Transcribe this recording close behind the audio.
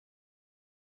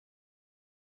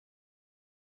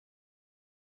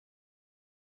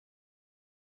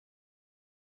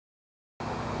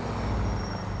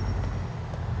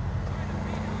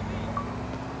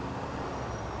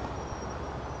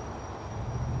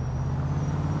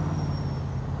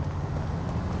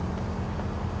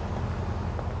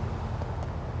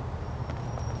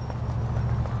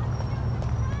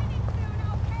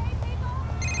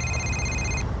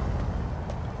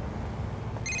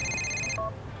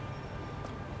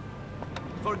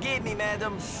Forgive me,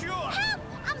 madam. Sure. Help!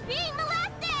 I'm being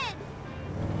molested!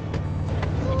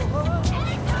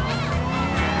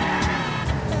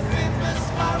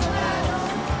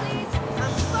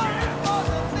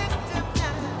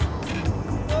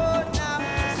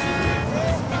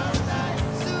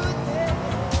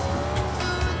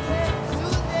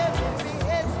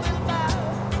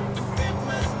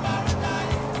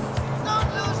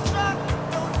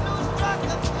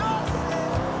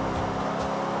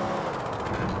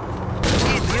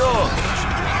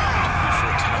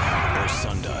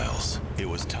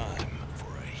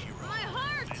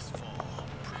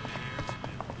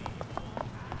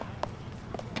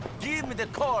 Give me the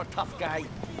core, tough guy.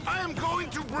 I am going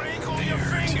to break all your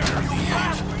fingers, you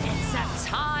bastard! It's a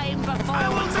time before I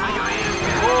will tell you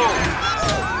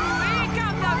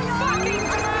Become the fucking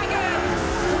dragon!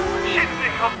 Shit,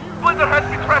 Nico! Splinter has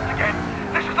been trapped again!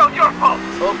 This is all your fault!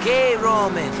 Okay,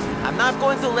 Roman. I'm not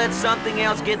going to let something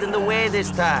else get in the way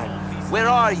this time. Where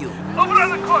are you? Over on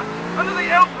the coast, under the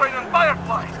elm tree on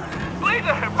Firefly!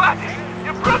 Bleeder, back!